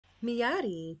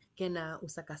Miyari, que na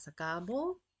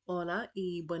usakasakabo. Hola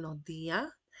y buenos días.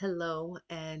 Hello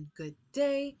and good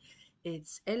day.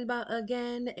 It's Elba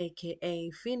again,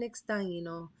 aka Phoenix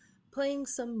Taino, playing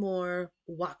some more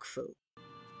Wakfu.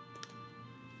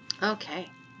 Okay,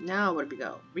 now where do we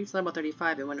go? Reach level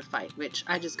 35 and win a fight, which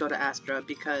I just go to Astra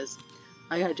because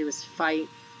all I gotta do is fight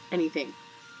anything.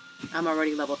 I'm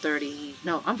already level 30.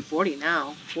 No, I'm 40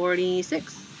 now.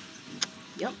 46.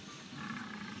 Yep.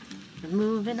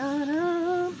 Moving on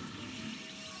up.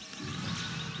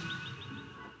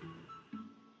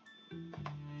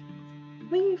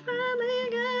 We finally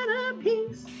got a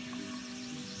piece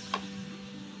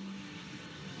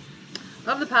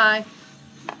of the pie.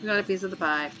 We got a piece of the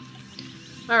pie.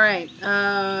 Alright,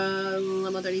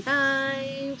 level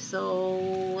 35. So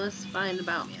let's find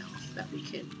about meows that we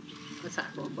can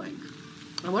attack real quick.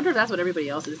 I wonder if that's what everybody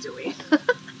else is doing.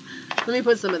 Let me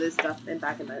put some of this stuff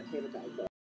back in my table bag though.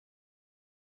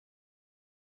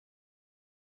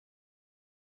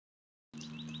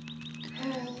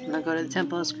 I'm gonna go to the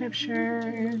Temple of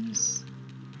Scriptures.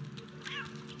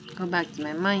 Go back to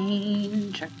my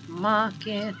mine. Check the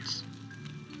market.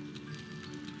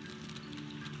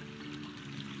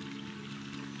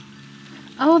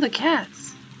 Oh, the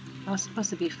cats! I was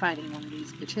supposed to be fighting one of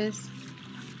these bitches.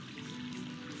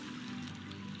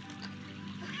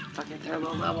 Fucking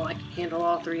terrible level. I can handle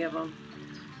all three of them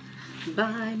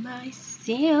by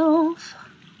myself.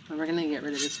 But we're gonna get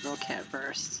rid of this little cat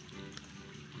first.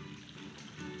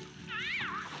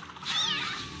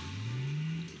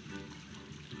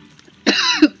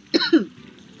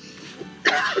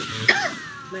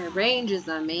 My range is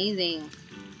amazing.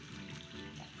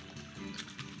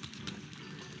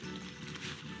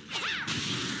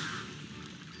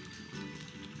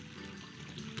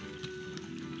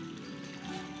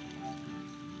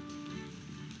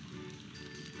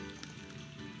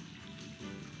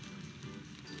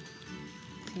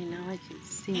 Okay, now I can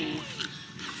see.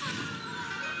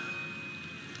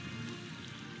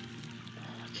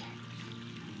 Okay.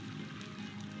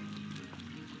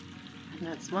 And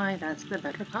that's why that's the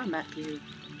better combat view.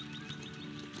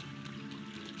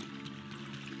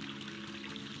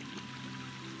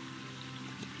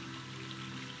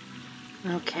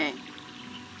 Okay.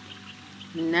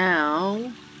 Now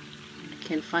I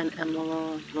can find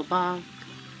Emerald Lobog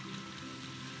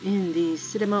in the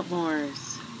Cinnamon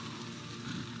Moors.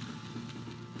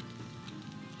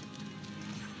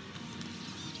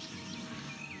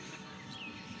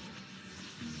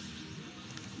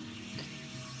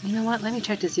 You know what? Let me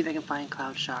check to see if I can find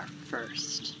Cloud Sharp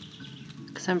first.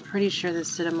 Because I'm pretty sure the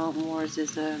Cinnamon Wars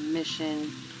is a mission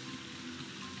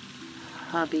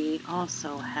hubby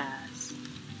also has.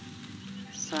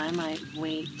 So I might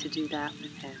wait to do that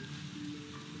with him.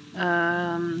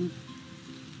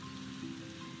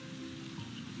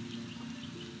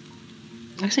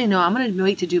 Actually, no, I'm going to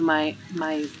wait to do my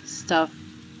stuff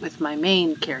with my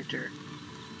main character.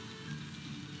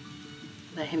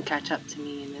 Let him catch up to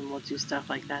me, and then we'll do stuff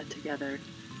like that together.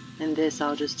 And this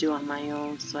I'll just do on my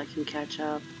own so I can catch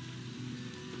up.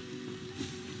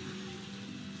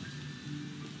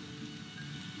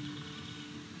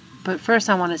 But first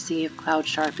I want to see if Cloud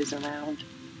Sharp is around.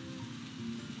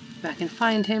 If I can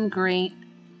find him, great.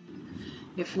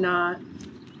 If not,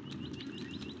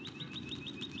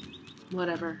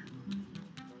 whatever.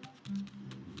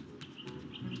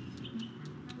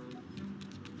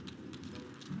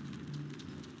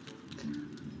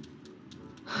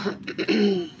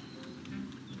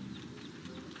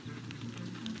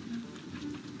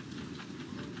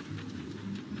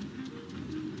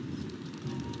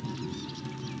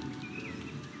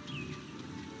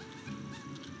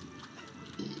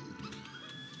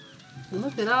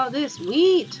 Look at all this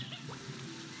wheat!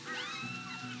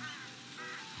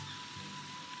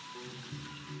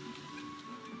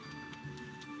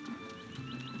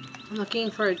 I'm looking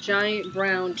for a giant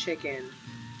brown chicken.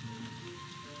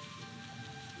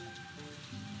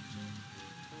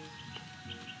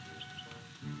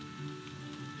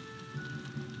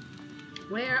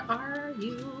 Where are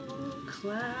you,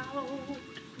 Cloud?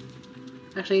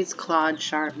 Actually, it's Claude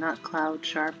Sharp, not Cloud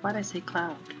Sharp. Why'd I say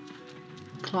Cloud?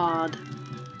 Claude.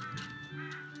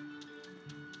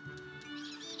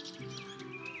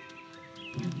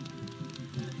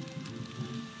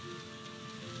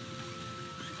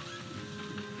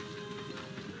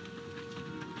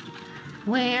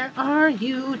 Where are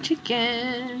you,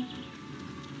 chicken?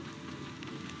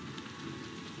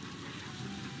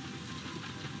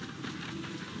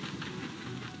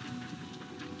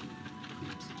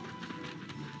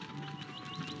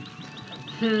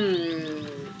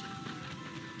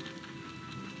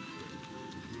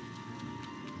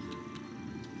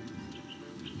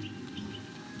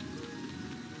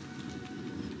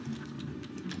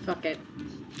 Fuck it.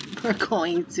 We're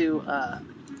going to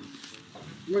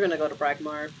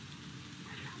Brakmar.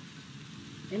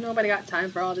 Ain't nobody got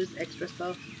time for all this extra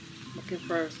stuff. Looking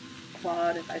for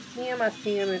Claude. If I see him, I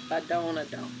see him. If I don't, I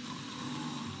don't.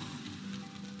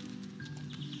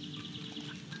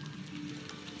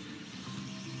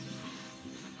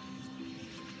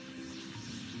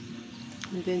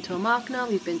 We've been to Amakna,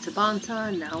 we've been to Banta,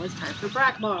 and now it's time for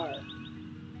Brakmar.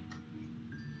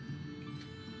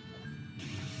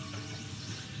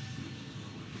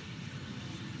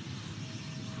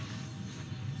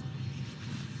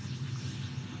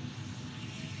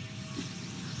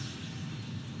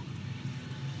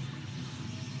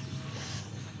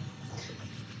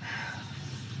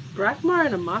 Brakmar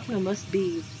and Amakna must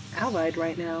be allied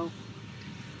right now.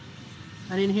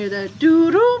 I didn't hear that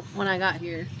doo-doo when I got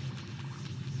here.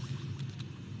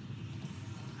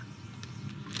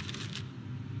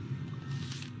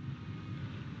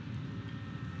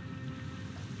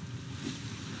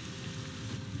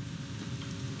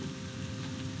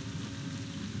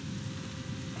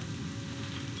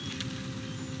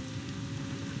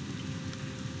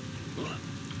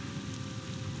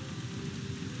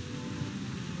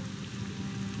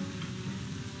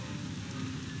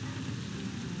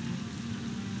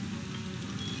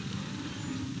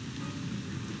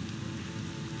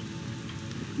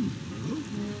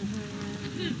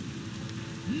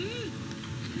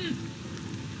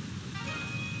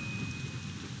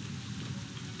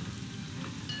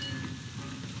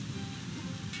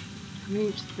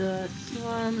 Reach the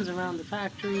slums around the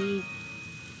factory.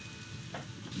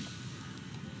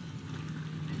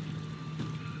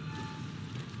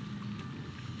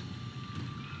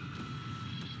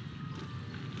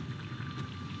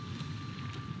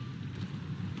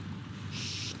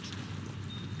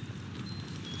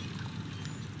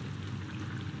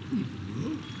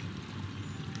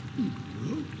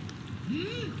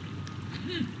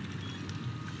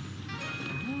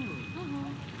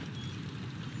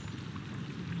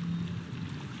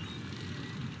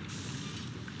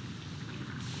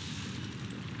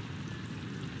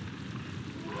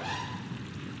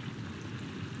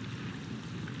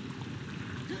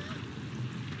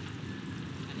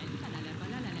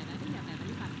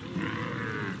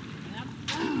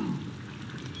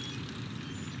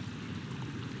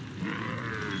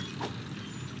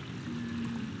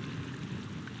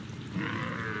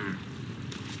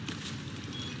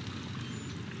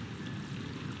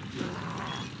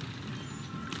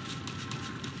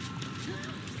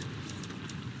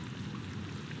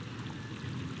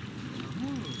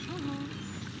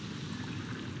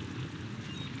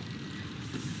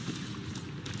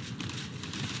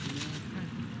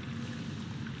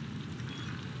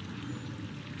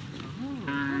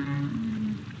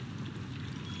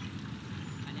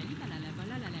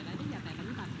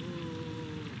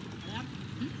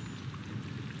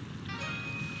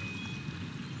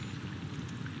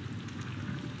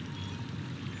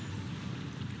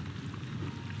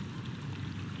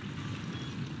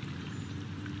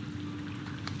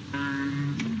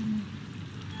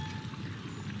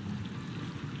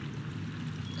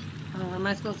 What am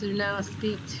I supposed to do now?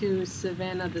 Speak to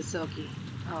Savannah the Silky.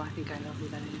 Oh, I think I know who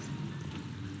that is.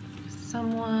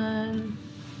 Someone...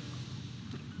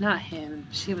 Not him.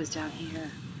 She was down here.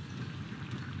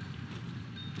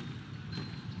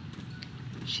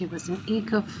 She was an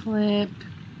eco flip.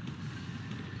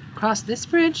 Cross this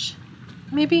bridge?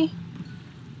 Maybe?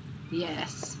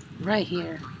 Yes. Right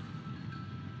here.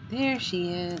 There she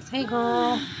is. Hey,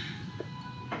 girl.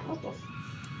 What the f...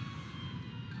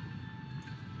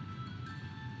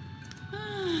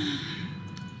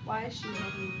 Why is she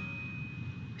yawning?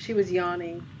 She was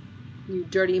yawning. You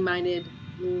dirty-minded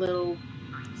little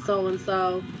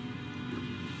so-and-so.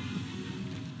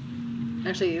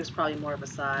 Actually, it was probably more of a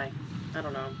sigh. I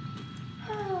don't know.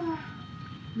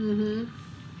 Mm-hmm.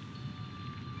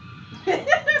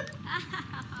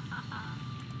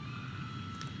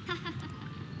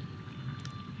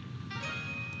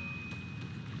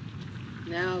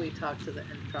 Now we talk to the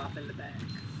Entrop in the back.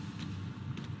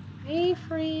 Hey,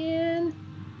 friend.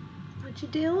 What you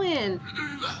doing?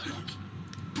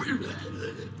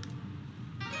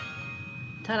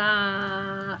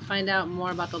 Ta-da! Find out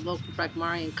more about the local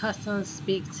Brakmarian customs.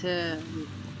 Speak to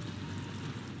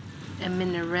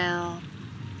Eminerel.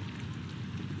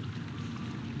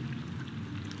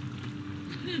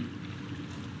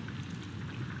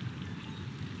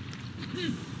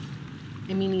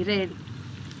 Eminirel.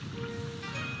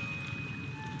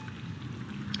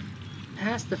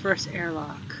 Past the first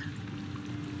airlock.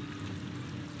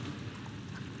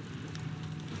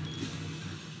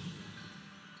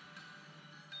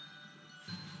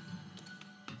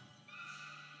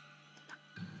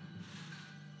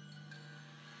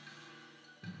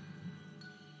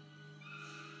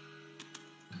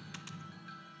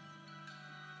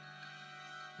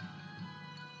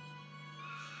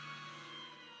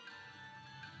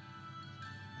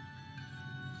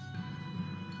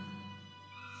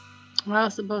 I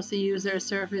was supposed to use their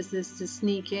surfaces to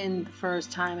sneak in the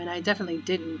first time, and I definitely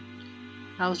didn't.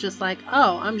 I was just like,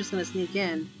 oh, I'm just gonna sneak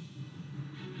in.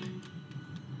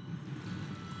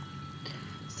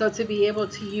 So to be able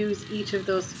to use each of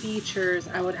those features,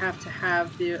 I would have to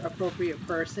have the appropriate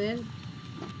person.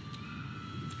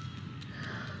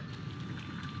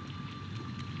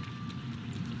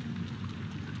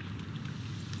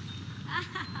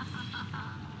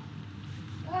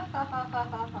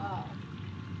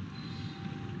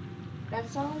 That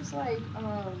sounds like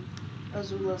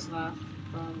Azula's laugh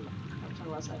from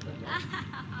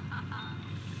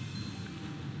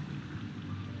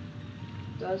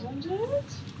Doesn't it?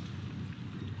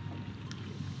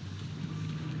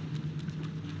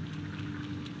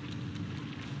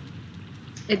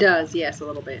 It does, yes, a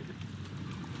little bit.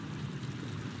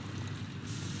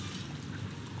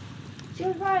 She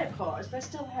was right, of course, but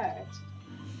still hurt.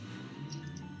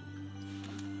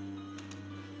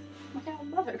 My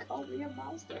mother called me a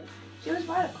monster. She was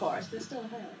right, of course, but still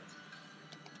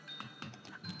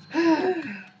hurt.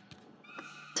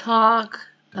 Talk,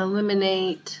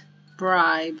 eliminate,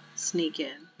 bribe, sneak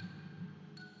in.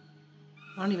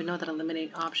 I don't even know what that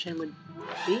eliminate option would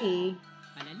be.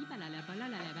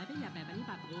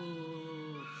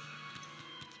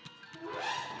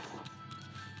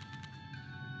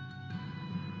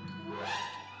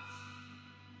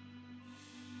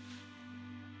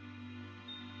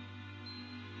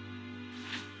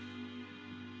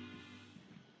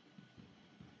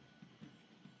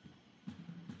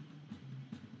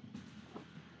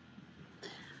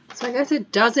 So I guess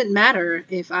it doesn't matter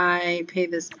if I pay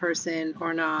this person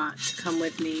or not to come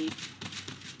with me.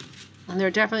 And they're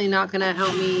definitely not going to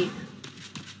help me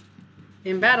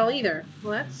in battle either.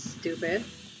 Well, that's stupid.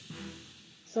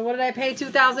 So what did I pay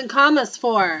 2,000 commas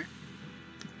for?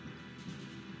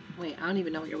 Wait, I don't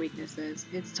even know what your weakness is.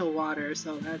 It's to water,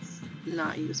 so that's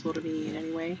not useful to me in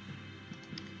any way.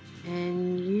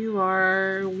 And you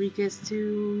are weakest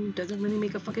to... doesn't really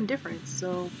make a fucking difference,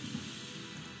 so...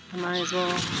 I might as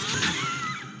well.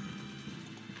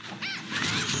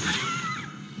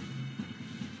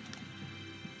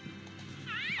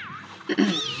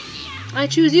 I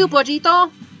choose you, Pochito!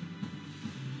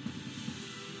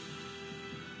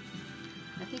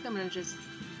 I think I'm gonna just...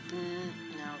 no,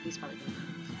 he's probably gonna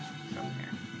move from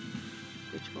there.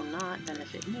 Which will not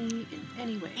benefit me in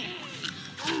any way.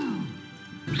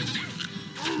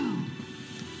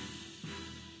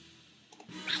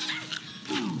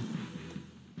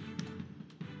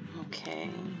 Okay.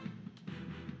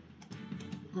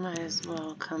 Might as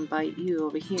well come bite you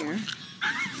over here.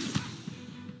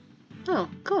 Oh,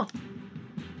 cool.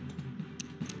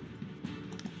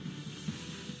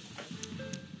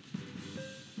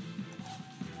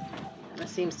 That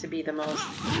seems to be the most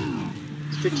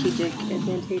strategic,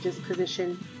 advantageous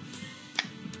position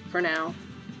for now.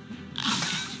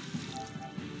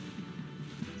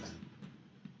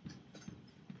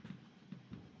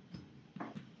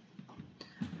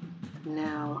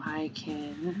 Now I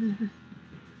can...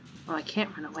 Well, I can't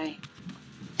run away.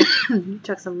 You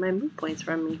took some of my move points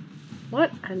from me.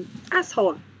 What an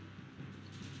asshole!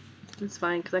 It's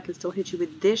fine, because I can still hit you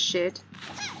with this shit.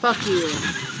 Fuck you!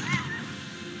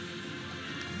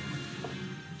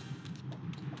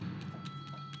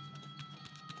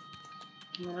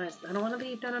 I don't want to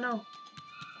leave. No, no, no.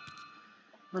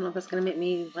 I don't know if that's going to make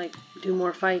me, like, do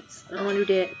more fights. I don't want to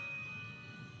do that.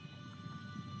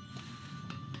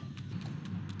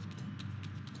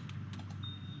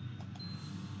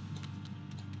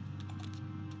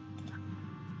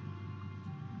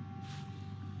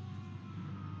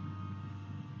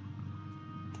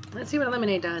 Let's see what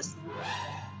eliminate does.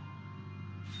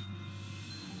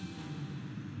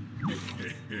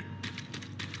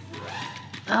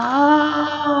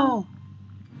 Oh!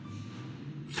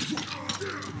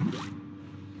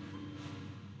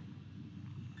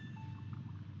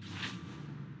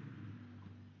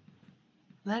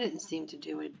 That didn't seem to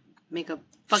do it. Make a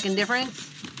fucking difference.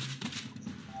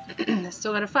 I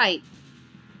still gotta fight.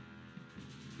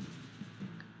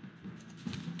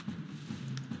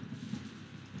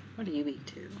 What are you weak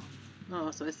to?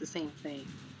 Oh, so it's the same thing.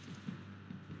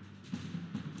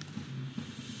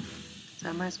 So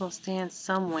I might as well stand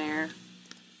somewhere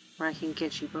where I can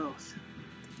get you both.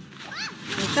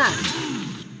 Like that.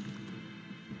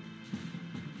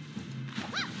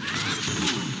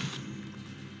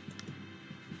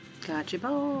 Got you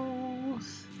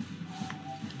both.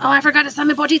 Oh, I forgot to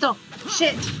summon Pochito!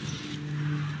 Shit!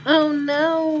 Oh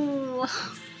no!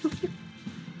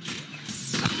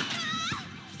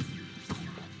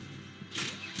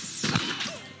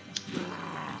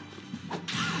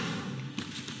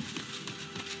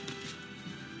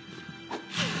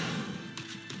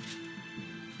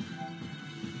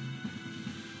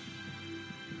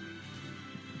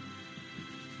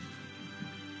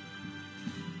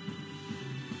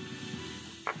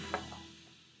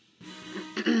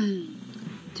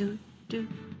 Do do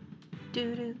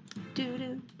do do do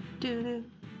do do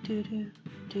do do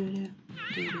do do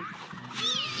do.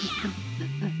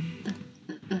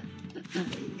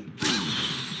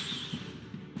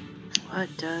 What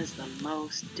does the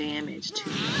most damage to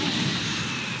you?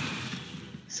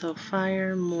 So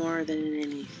fire more than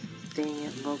anything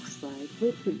it looks like,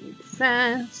 which would make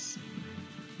sense.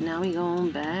 Now we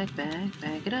going back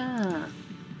it up.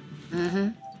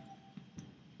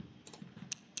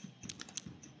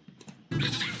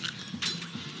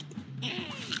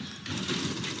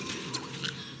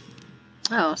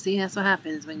 Oh, see, that's what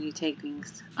happens when you take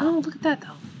things. Oh, look at that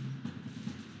though.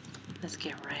 Let's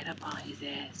get right up on his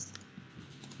ass.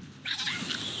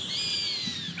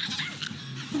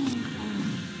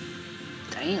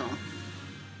 Damn.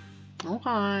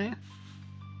 Okay.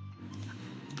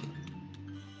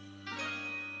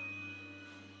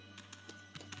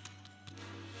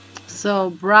 So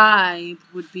bribe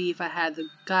would be if I had the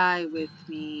guy with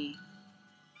me.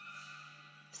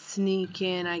 Sneak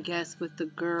in, I guess, with the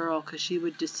girl because she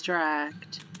would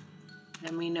distract.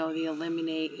 And we know the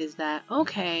eliminate is that,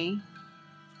 okay.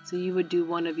 So you would do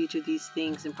one of each of these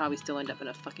things and probably still end up in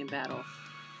a fucking battle.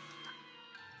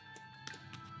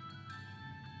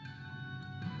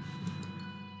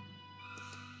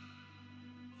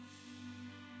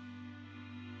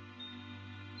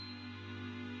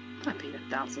 I paid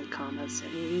 1,000 comments to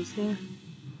any of these here.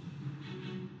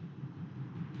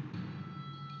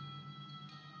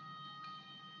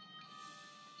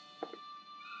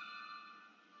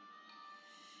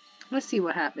 Let's see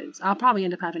what happens. I'll probably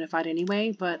end up having a fight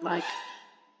anyway, but like...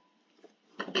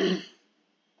 it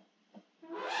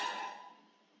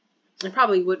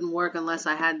probably wouldn't work unless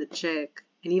I had the chick.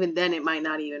 And even then it might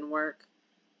not even work.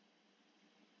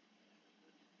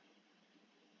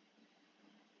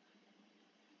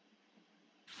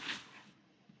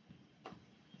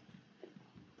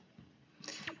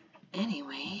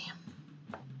 Anyway...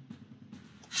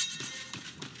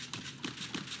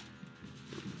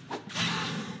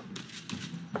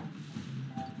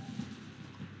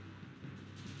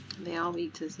 they all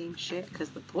eat the same shit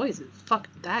because the poison fucked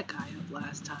that guy up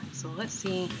last time. So let's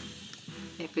see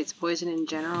if it's poison in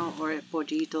general or if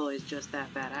Bojito is just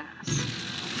that badass.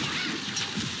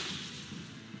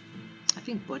 I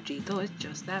think Bojito is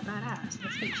just that badass.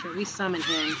 Let's make sure we summon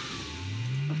him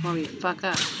before we fuck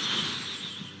up.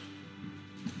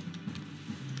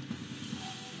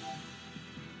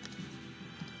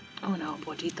 Oh no,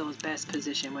 Bojito's best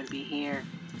position would be here.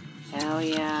 Hell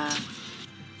yeah.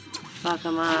 Fuck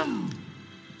him up.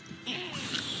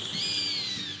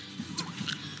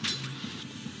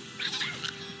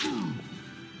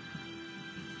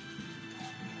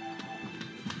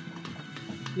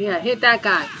 Yeah, hit that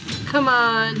guy. Come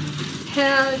on.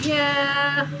 Hell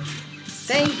yeah.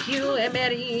 Thank you,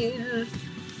 Emery.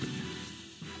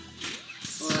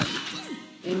 Or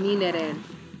Emineren.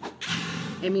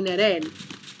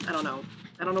 Emineren. I don't know.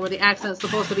 I don't know where the accent's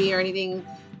supposed to be or anything.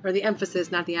 Or the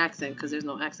emphasis, not the accent, because there's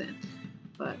no accent.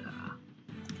 But,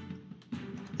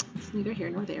 it's neither here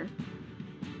nor there.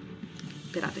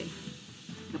 Espérate.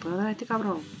 ¿Me puedo dar a este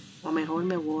cabrón? O mejor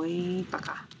me voy para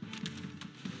acá.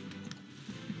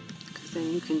 Because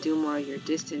then you can do more of your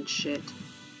distance shit.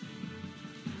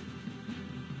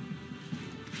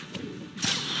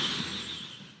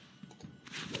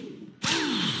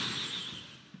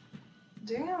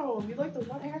 Damn, you like the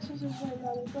one accent just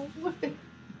like that?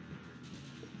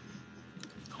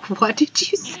 What did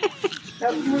you say?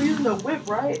 That, you were using the whip,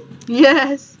 right?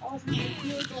 Yes. I was like,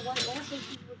 you like the white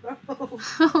ancestors would go.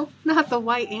 Oh, not the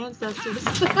white ancestors.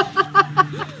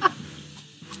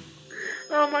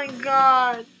 Oh my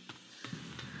god.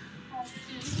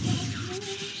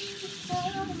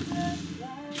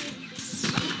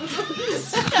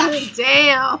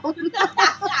 Damn.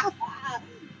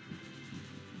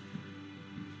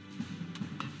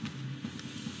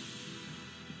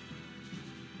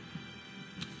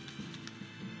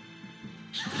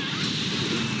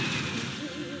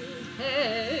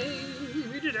 Hey,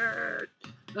 we did it.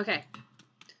 Okay.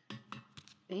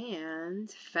 And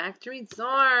factory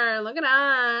door. Look at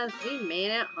us. We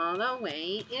made it all the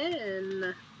way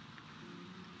in.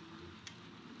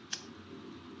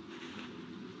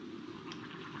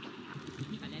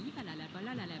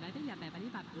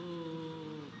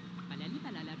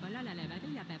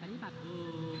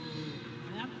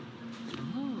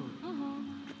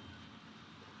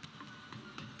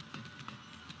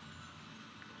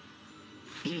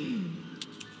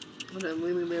 What a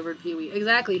lily livered peewee.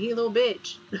 Exactly, he a little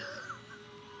bitch.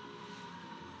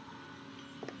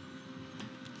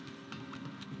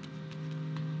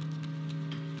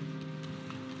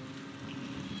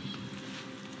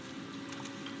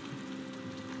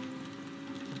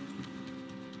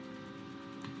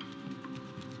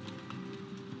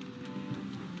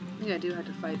 think I do have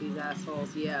to fight these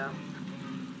assholes, yeah.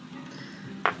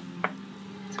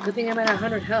 It's a good thing I'm at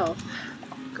 100 health.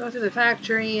 Go through the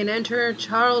factory and enter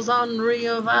Charles Henri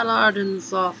of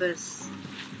Allardon's office.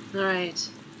 Alright.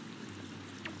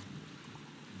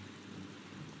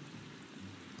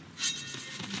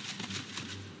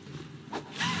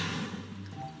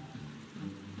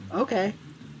 Okay.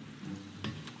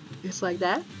 Just like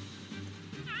that?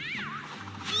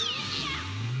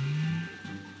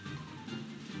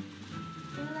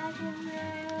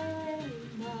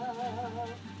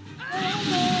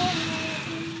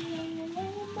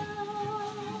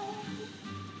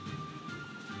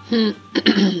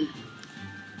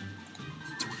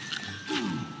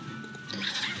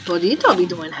 Bodito be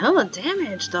doing hella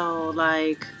damage though,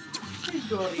 like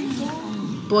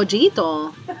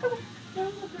Bodito.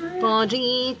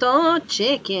 Bodito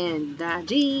chicken,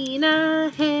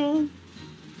 gallina hen,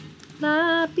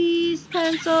 lápiz,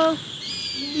 pencil,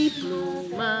 y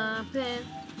pluma pen.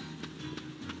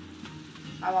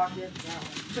 I locked in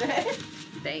that one.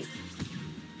 Thanks.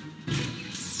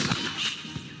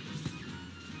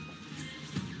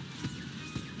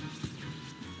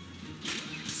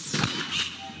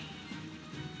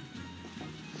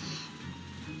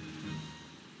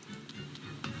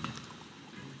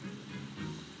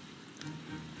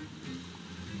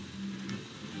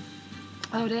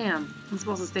 Oh damn, I'm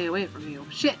supposed to stay away from you.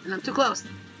 Shit, and I'm too close.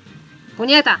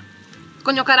 Puñeta!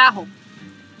 Coño carajo!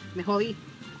 Me jodí.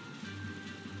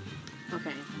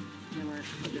 Okay, we'll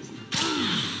just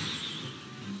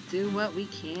do what we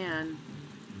can.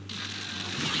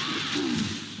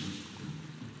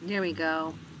 There we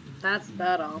go. That's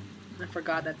better. I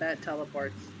forgot that that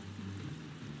teleports.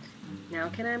 Now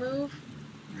can I move?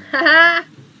 Haha!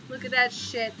 Look at that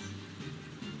shit.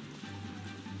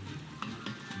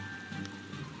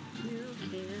 You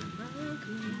can't hug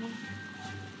me.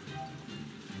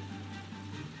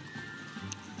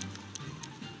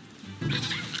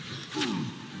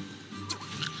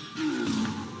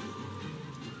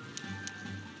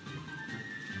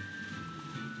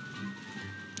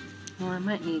 Well, I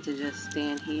might need to just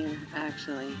stand here,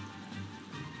 actually.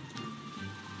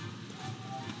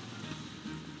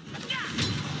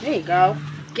 There you go.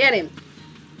 Get him.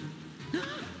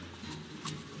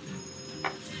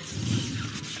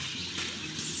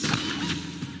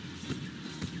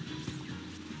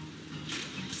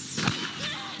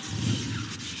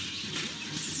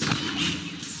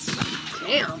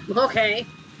 Damn. Okay.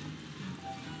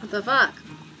 What the fuck?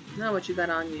 Now what you got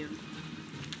on you?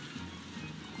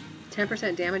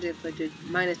 10% damage inflicted,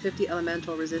 minus 50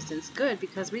 elemental resistance. Good,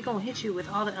 because we gonna hit you with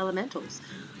all the elementals.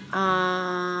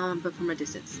 But from a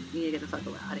distance. You need to get the fuck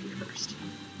out of here first.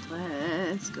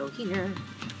 Let's go here.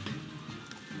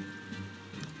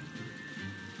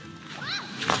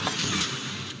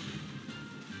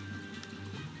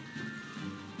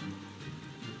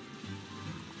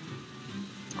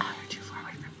 Oh, you're too far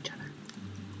away from each other.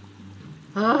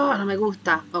 Oh, no me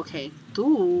gusta. Okay,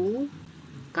 tú...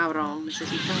 Cabrón,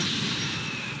 necesito...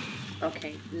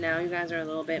 Okay, now you guys are a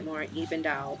little bit more evened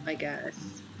out, I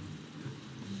guess.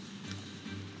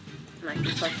 And I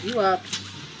can fuck you up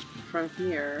from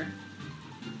here.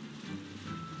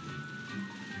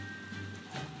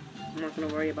 I'm not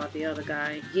gonna worry about the other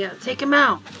guy. Yeah, take him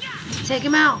out! Take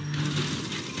him out!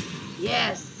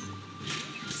 Yes!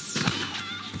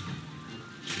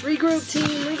 Regroup,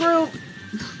 team! Regroup!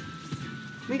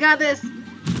 We got this!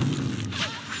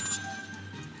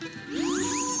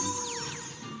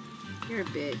 You're a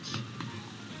bitch.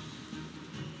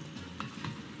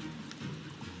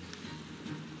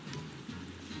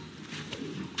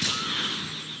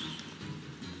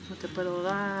 No te puedo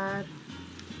dar.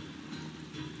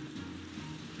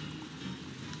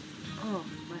 Oh,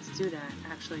 let's do that,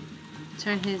 actually.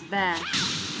 Turn his back.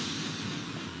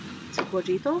 To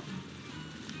Pollito?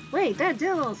 Wait, that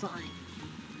did a little something.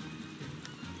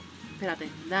 Espérate,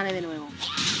 dale de nuevo.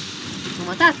 ¡Lo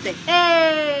mataste!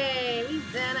 ¡Hey! ¡We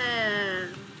did it!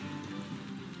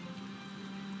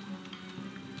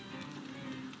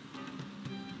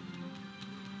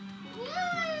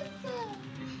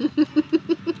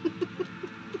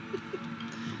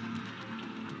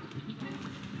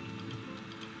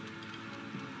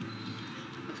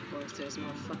 Of course, there's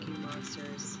more fucking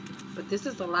monsters. But this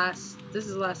is the last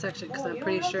section because I'm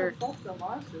pretty sure.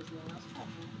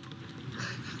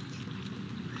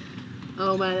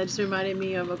 Oh man, that just reminded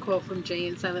me of a quote from Jay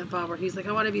and Silent Bob where he's like,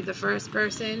 I want to be the first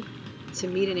person to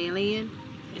meet an alien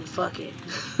and fuck it.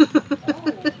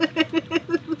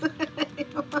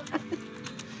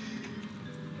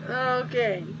 Oh.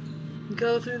 Okay.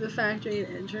 Go through the factory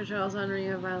and enter Charles Henry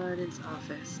of Vallard's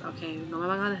office. Okay, no me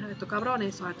van a dejar estos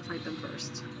cabrones, so I have to fight them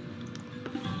first.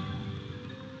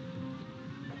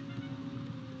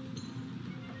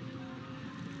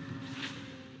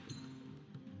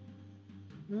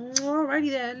 Alrighty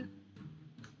then.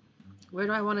 Where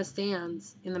do I want to stand?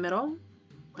 In the middle?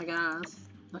 I guess.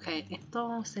 Okay,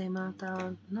 esto se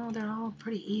mata. No, they're all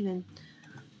pretty even.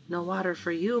 No water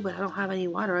for you, but I don't have any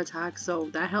water attacks, so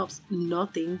that helps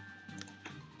nothing.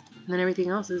 And then everything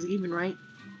else is even, right?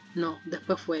 No,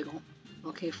 después fuego.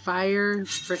 Okay, fire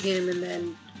for him, and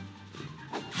then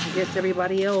I guess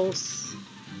everybody else.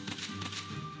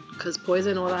 Because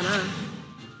poison no da nada.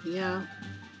 Yeah.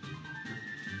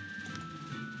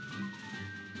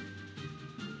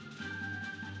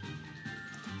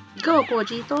 Go,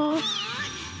 pollito!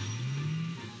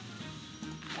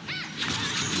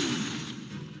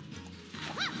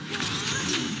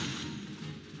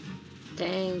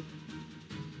 Dang.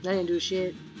 That didn't do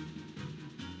shit.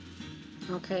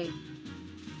 Okay.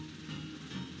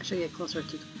 I should get closer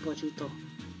to Pochito.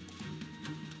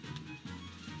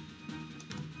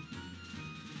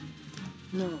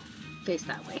 No. Face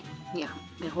that way. Yeah.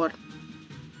 Mejor.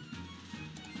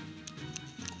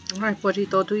 Alright,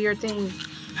 Pochito, do your thing.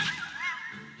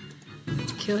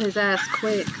 Kill his ass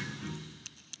quick.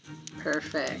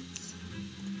 Perfect.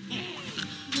 Yeah,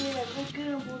 look at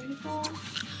him, Buritina.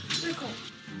 Sickle.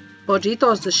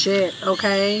 Pochito's the shit,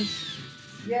 okay?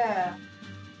 Yeah.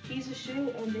 He's a shit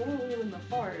and they ain't even the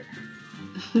fart.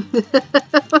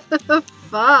 What the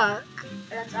fuck?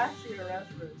 That's actually a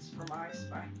reference from I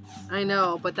Spy. I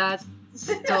know, but that's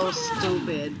so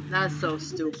stupid. That's so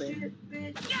stupid. Shit,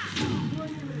 bitch. You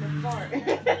weren't even the fart.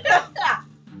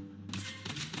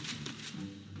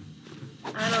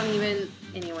 I don't even.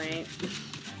 Anyway,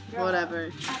 Yeah.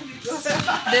 whatever.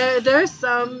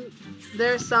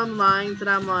 There's some lines that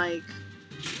I'm like,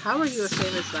 how are you a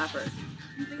famous rapper?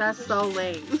 That's so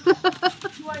lame.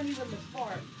 You ain't even the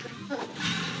fart.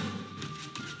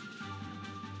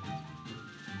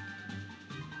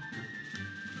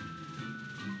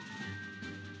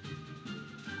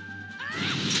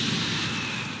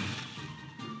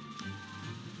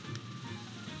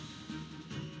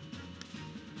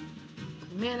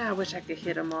 Man, I wish I could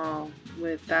hit them all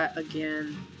with that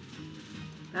again.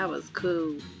 That was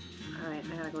cool. Alright,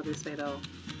 I gotta go this way though.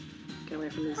 Get away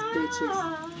from these bitches.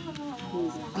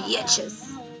 These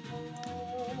bitches.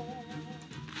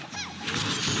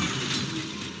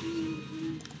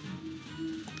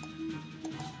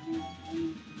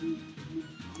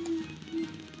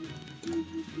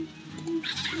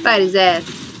 Fight his ass.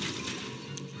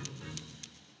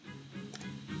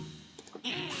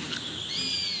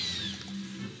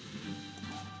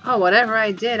 Oh, whatever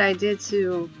I did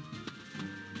to...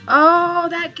 Oh,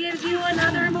 that gives you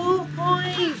another move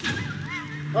point!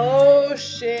 Oh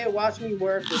shit, watch me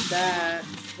work with that.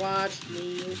 Watch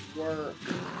me work.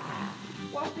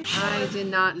 I did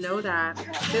not know that.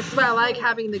 This is why I like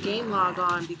having the game log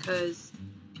on, because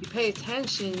if you pay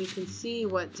attention, you can see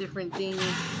what different things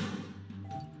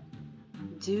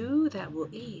do that will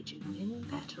aid you in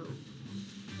battle.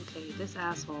 Okay, this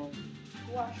asshole.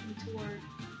 Watch me twerk.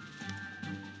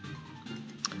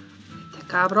 Este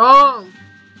cabrón!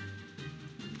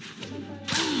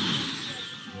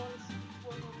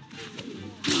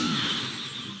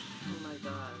 Oh my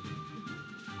god.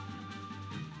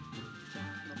 Ya,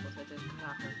 no puedo hacer el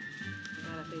carajo. I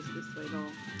gotta face this way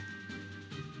though.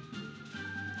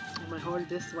 Or mejor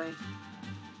this way.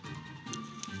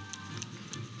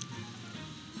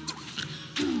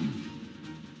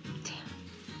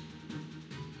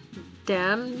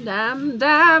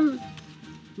 Damn.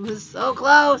 It was so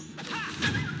close.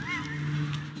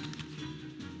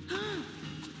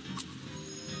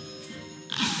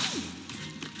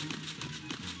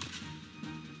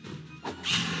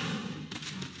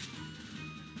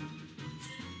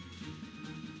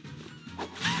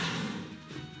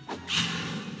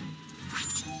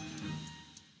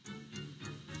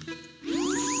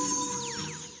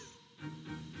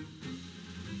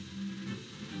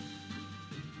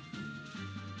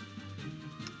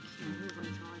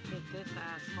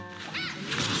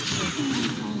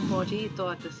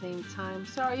 Pollito at the same time.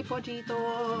 Sorry, Pollito.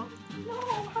 No,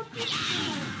 how could you?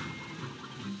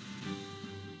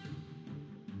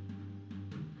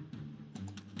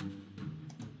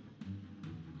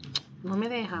 No me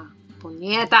deja.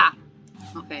 Puñeta.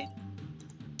 Okay.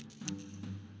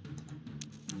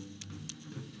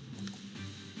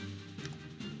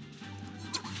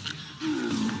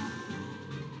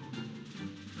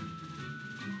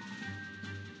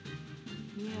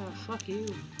 Yeah, fuck you.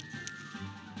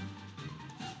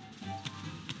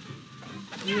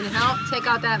 You gonna help take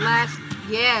out that last?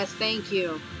 Yes, thank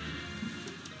you.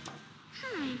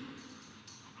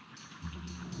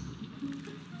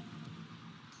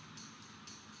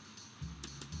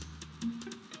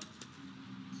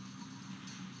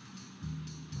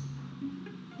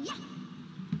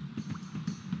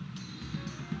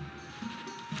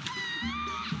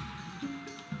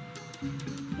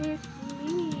 It's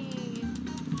me.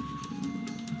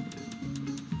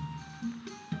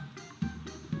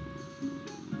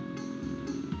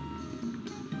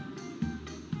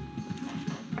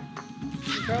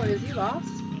 Bro, is he lost?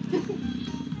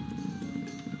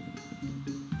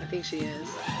 I think she is.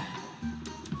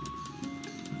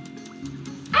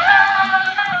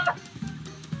 Ah!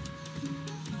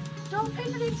 Don't pay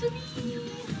it to me.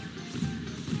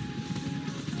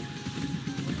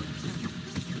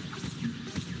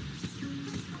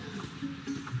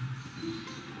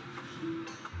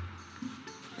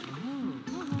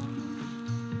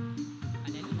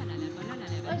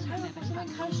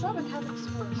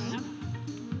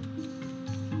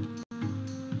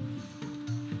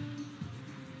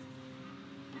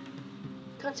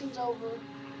 Cutscene's over.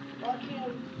 Lock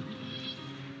in.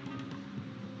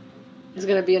 There's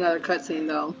gonna be another cutscene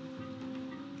though.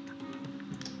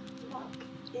 Lock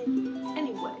in.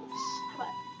 Anyways,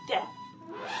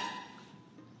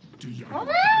 how about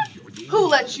that? Who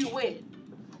let you in?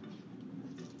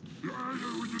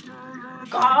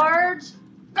 Guards!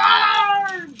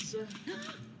 Guards!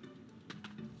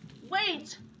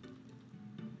 Wait!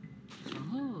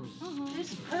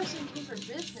 This person came for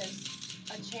business.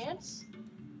 A chance?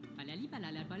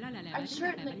 I'm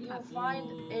certain that you'll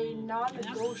find a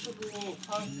non-negotiable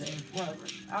profit. Whatever.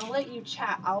 I'll let you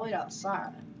chat. I'll wait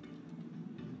outside.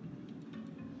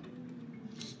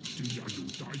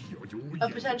 A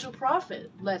potential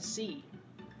profit. Let's see.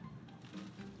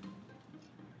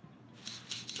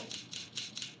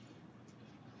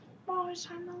 Oh, it's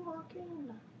time to lock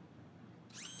in.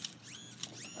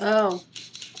 Oh.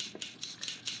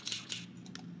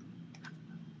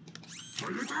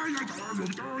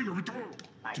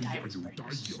 My diamond's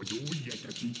first.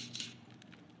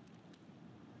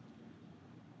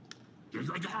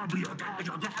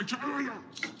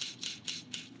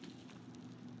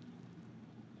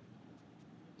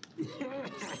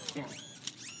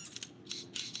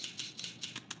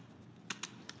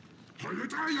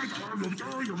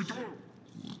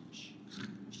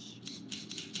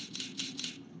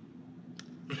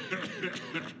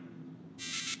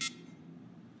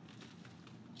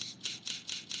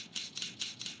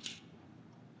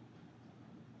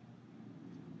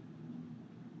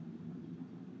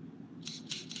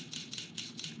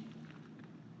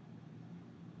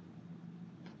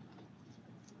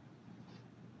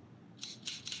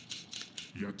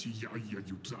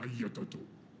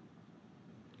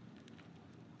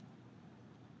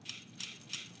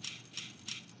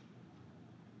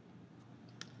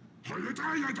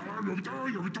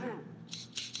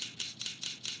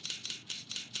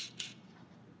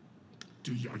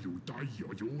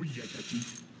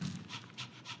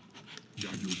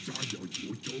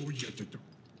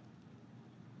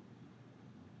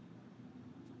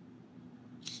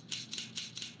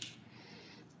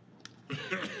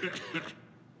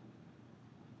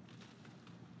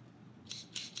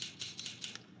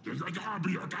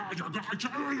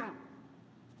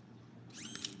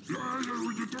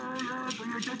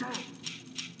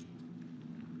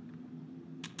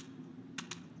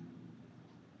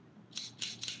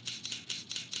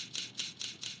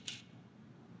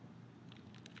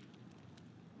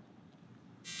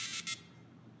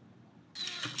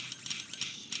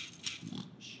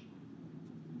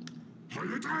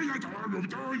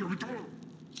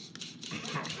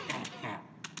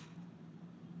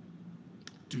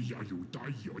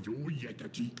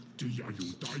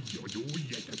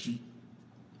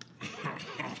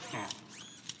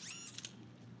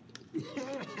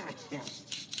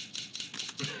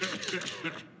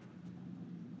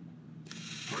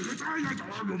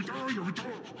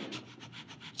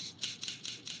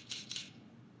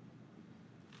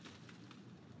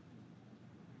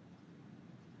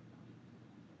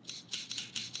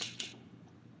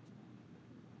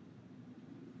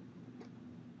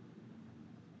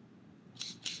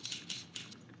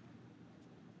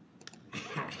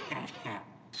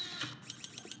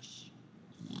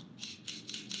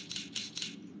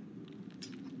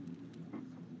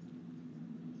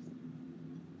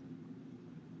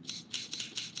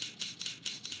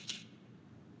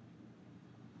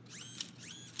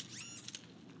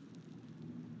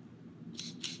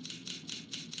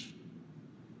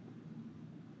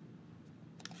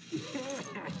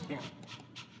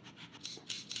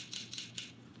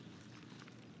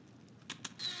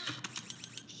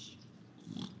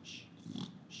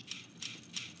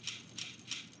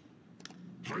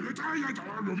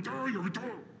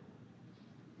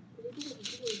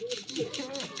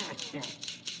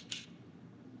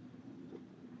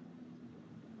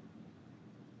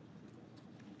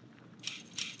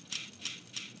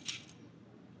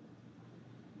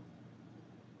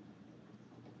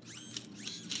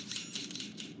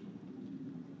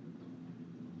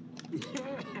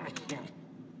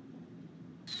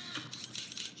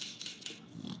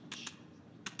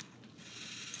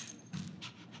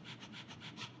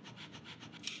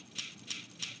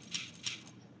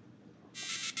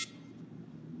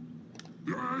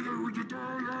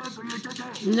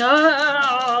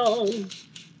 No!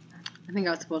 I think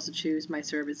I was supposed to choose my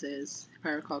services, if I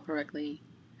recall correctly.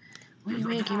 What do you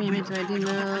mean? Give me a minute to ID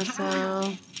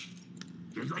so...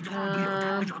 let's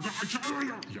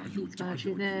go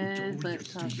do this.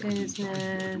 Let's talk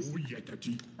business.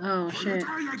 Oh, shit.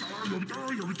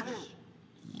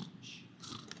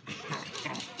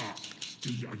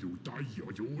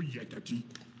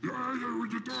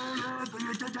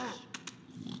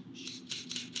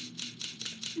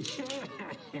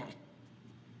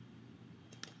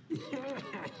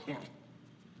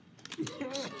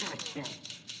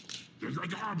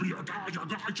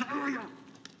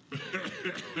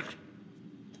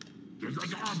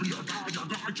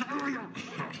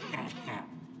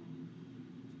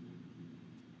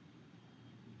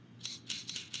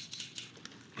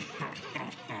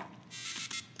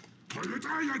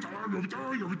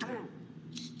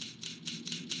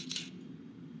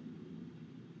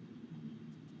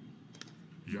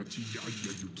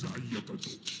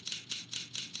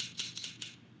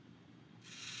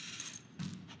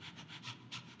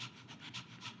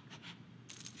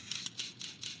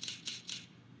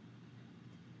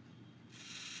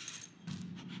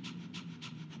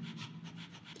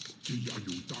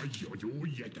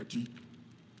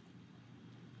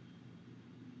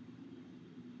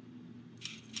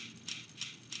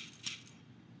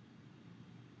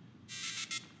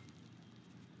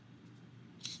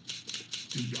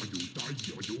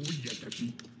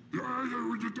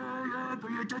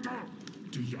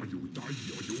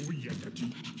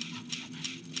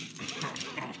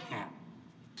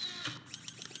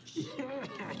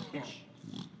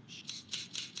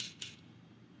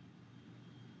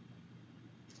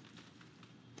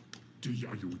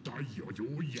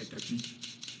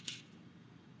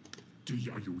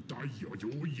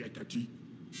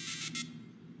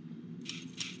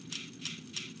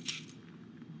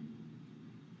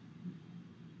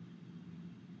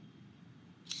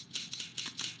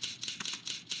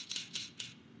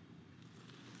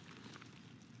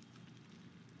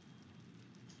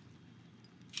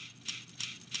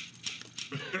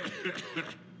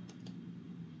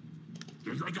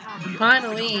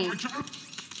 Finally.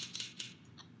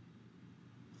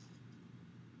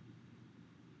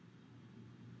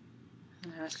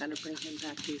 I was going to bring him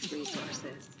back these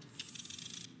resources.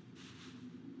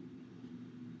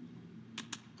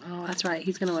 Oh, that's right.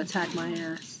 He's going to attack my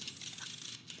ass.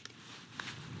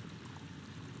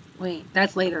 Wait,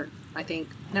 that's later, I think.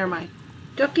 Never mind.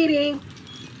 Just kidding.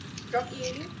 Just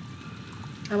kidding.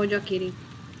 I want just kidding.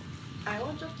 I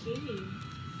want just kidding.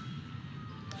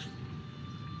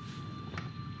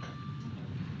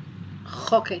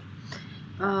 Okay.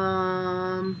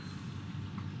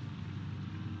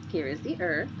 Here is the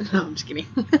earth. No, I'm just kidding.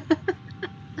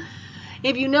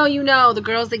 If you know, you know. The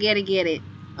girls that get it.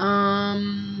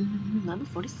 Level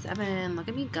 47. Look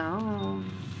at me go.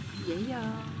 Yeah.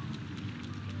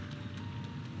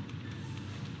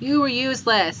 You were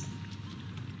useless.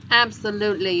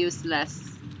 Absolutely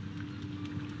useless.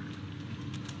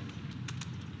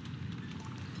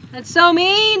 That's so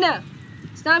mean!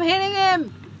 Stop hitting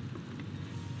him!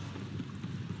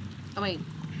 Oh, wait.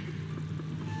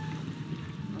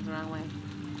 That was the wrong way.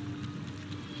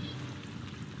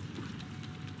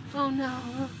 Oh, no.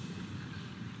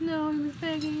 No, he was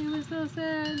begging. He was so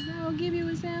sad. I will give you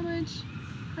a sandwich.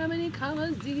 How many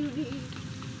colors do you need?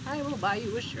 I will buy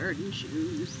you a shirt and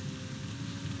shoes.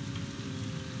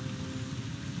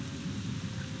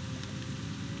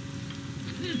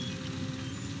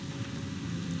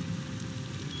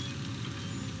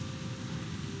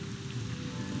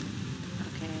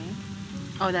 Okay.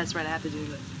 Oh, that's right. I have to do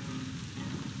it.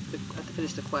 I have to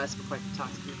finish the quest before I can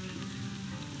talk to you.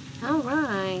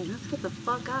 Alright, let's get the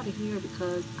fuck out of here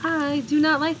because I do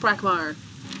not like Brakmar.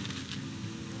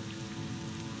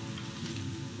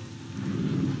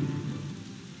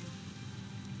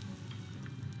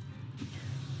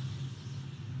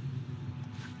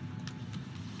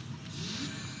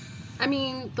 I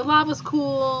mean, the lava's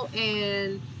cool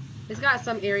and it's got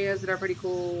some areas that are pretty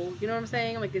cool. You know what I'm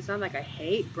saying? Like, it's not like I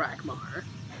hate Brakmar.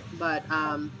 But,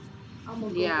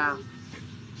 yeah.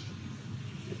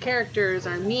 The characters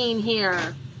are mean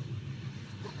here.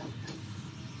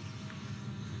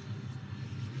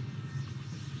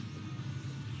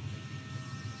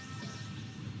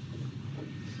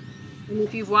 And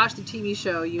if you've watched the TV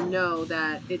show, you know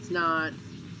that it's not...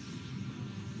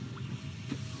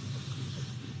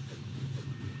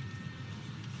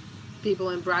 People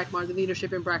in Brakmar, the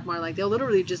leadership in Brakmar, like, they'll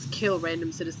literally just kill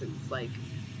random citizens. Like,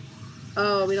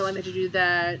 oh, we don't like that you do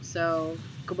that, so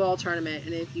Cabal tournament,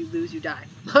 and if you lose, you die.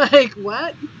 Like,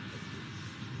 what?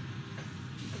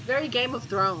 Very Game of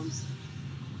Thrones.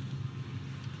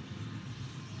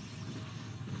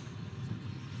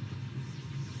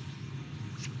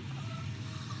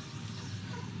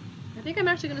 I think I'm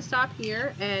actually going to stop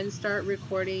here and start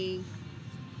recording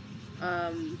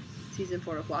season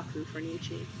 4 of Wakfu for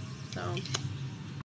Nietzsche. So...